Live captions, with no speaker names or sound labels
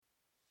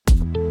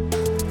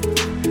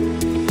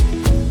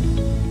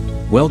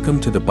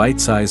Welcome to the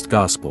Bite-Sized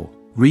Gospel.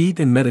 Read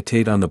and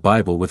meditate on the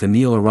Bible with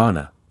Anil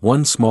Arana,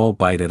 one small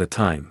bite at a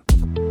time.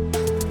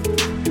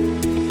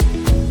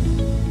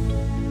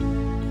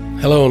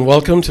 Hello and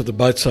welcome to the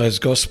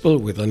Bite-Sized Gospel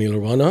with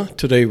Anil Arana.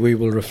 Today we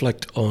will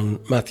reflect on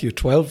Matthew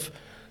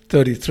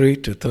 12:33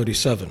 to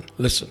 37.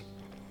 Listen.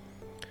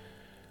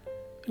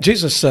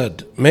 Jesus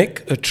said,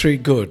 "Make a tree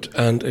good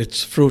and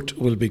its fruit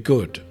will be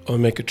good, or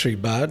make a tree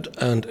bad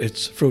and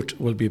its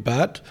fruit will be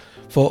bad,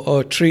 for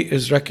a tree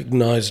is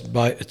recognized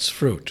by its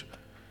fruit.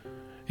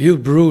 You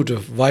brood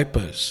of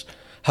vipers,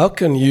 how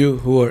can you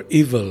who are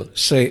evil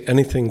say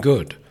anything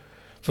good?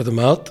 For the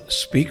mouth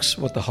speaks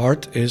what the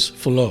heart is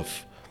full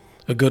of.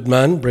 A good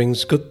man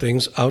brings good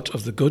things out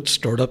of the good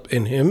stored up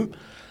in him,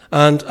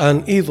 and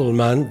an evil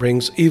man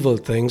brings evil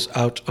things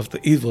out of the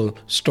evil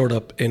stored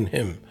up in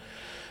him.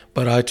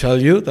 But I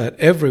tell you that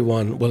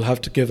everyone will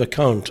have to give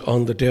account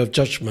on the day of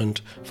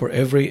judgment for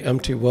every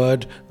empty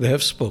word they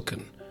have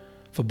spoken.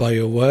 For by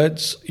your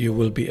words you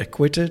will be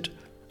acquitted,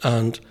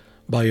 and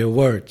by your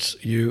words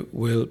you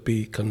will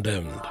be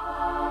condemned."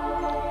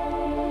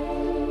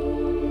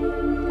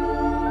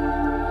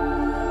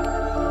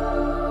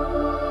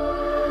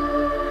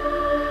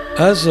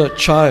 As a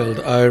child,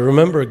 I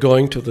remember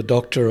going to the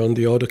doctor on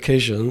the odd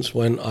occasions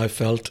when I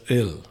felt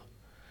ill.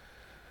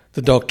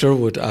 The doctor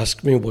would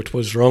ask me what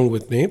was wrong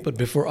with me, but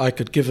before I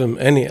could give him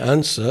any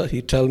answer,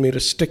 he'd tell me to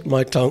stick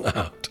my tongue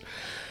out.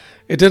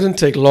 It didn't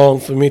take long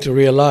for me to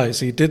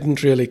realize he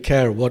didn't really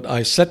care what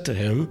I said to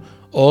him.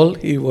 All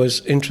he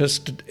was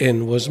interested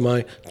in was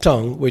my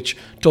tongue, which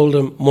told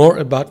him more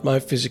about my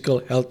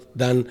physical health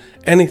than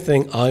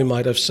anything I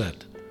might have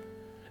said.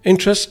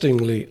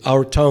 Interestingly,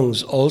 our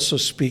tongues also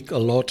speak a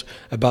lot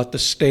about the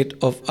state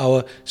of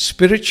our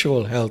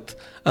spiritual health,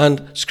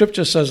 and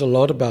Scripture says a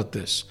lot about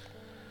this.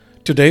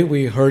 Today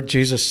we heard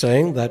Jesus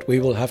saying that we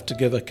will have to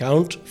give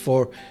account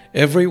for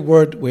every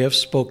word we have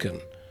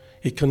spoken.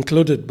 He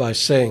concluded by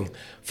saying,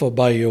 "For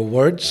by your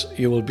words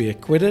you will be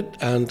acquitted,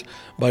 and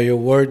by your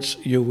words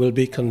you will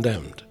be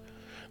condemned."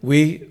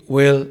 We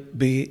will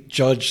be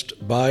judged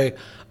by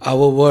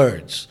our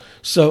words.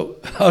 So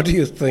how do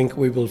you think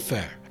we will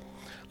fare?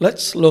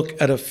 Let's look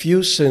at a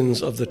few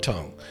sins of the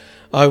tongue.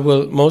 I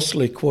will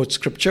mostly quote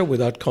Scripture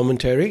without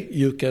commentary.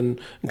 You can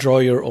draw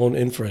your own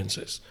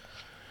inferences.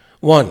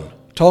 1.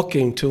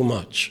 Talking too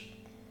much.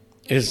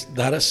 Is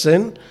that a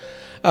sin?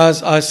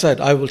 As I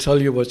said, I will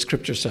tell you what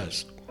Scripture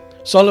says.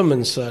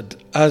 Solomon said,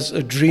 "As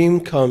a dream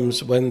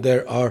comes when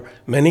there are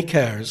many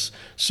cares,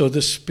 so the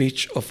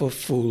speech of a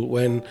fool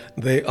when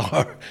there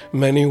are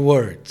many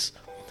words."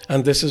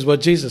 And this is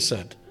what Jesus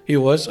said. He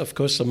was, of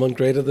course, someone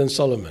greater than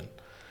Solomon.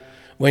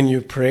 When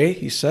you pray,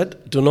 he said,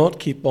 "Do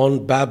not keep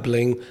on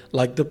babbling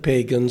like the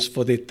pagans,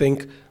 for they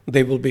think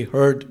they will be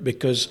heard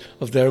because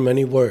of their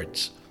many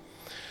words."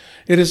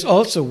 It is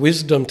also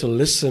wisdom to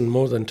listen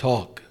more than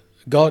talk.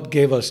 God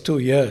gave us 2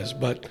 ears,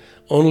 but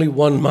only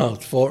one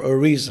mouth for a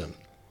reason.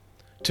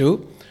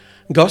 2.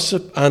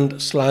 Gossip and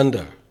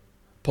slander.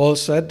 Paul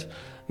said,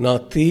 "Nor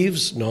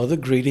thieves, nor the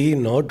greedy,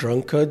 nor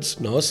drunkards,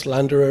 nor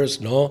slanderers,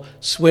 nor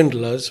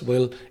swindlers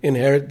will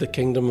inherit the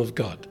kingdom of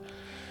God."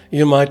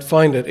 You might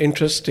find it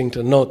interesting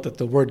to note that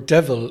the word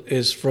devil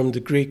is from the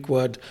Greek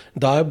word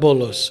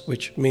diabolos,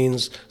 which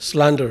means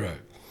slanderer.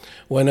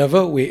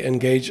 Whenever we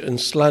engage in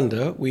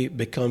slander, we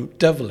become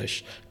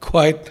devilish,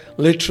 quite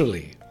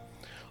literally.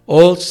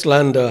 All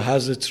slander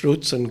has its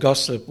roots in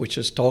gossip, which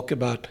is talk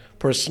about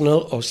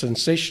personal or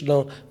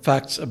sensational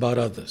facts about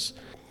others.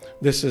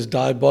 This is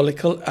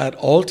diabolical at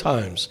all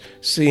times,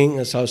 seeing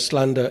as how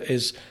slander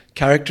is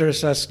character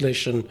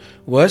assassination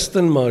worse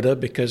than murder,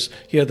 because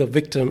here the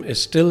victim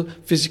is still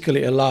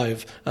physically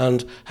alive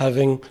and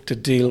having to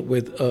deal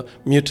with a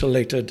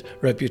mutilated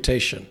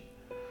reputation.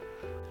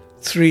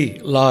 3.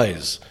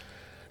 Lies.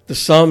 The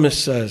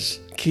psalmist says,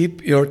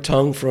 "Keep your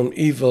tongue from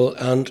evil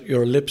and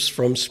your lips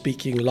from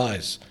speaking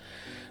lies."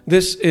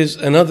 This is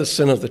another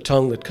sin of the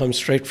tongue that comes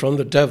straight from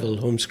the devil,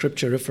 whom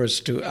Scripture refers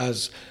to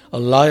as a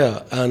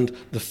liar and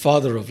the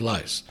father of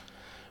lies.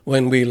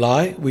 When we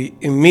lie, we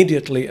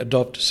immediately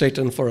adopt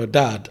Satan for a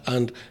dad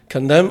and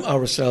condemn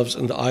ourselves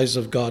in the eyes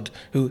of God,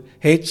 who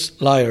hates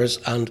liars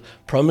and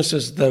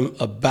promises them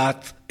a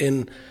bath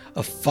in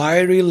a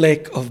fiery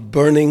lake of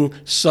burning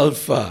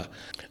sulfur.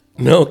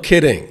 No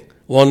kidding.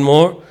 One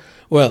more?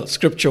 Well,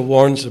 Scripture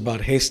warns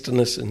about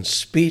hastiness in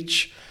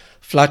speech,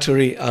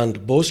 flattery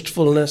and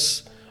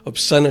boastfulness,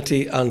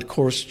 obscenity and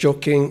coarse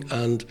joking,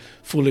 and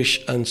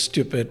foolish and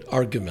stupid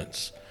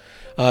arguments.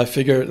 I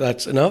figure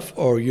that's enough,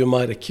 or you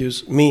might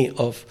accuse me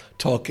of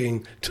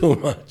talking too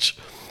much.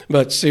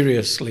 But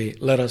seriously,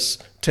 let us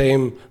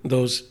tame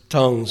those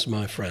tongues,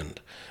 my friend,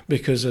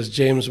 because as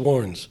James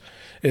warns,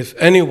 if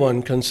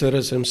anyone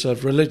considers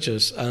himself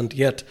religious and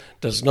yet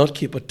does not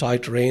keep a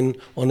tight rein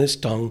on his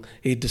tongue,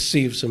 he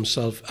deceives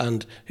himself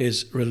and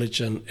his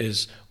religion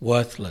is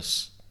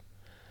worthless.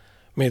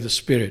 May the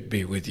Spirit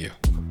be with you.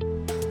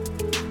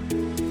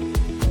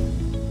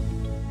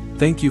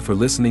 Thank you for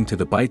listening to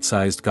the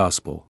Bite-Sized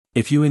Gospel.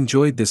 If you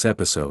enjoyed this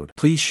episode,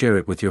 please share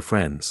it with your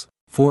friends.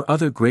 For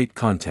other great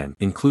content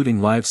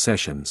including live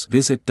sessions,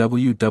 visit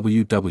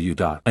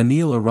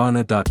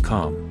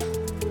www.anilarana.com.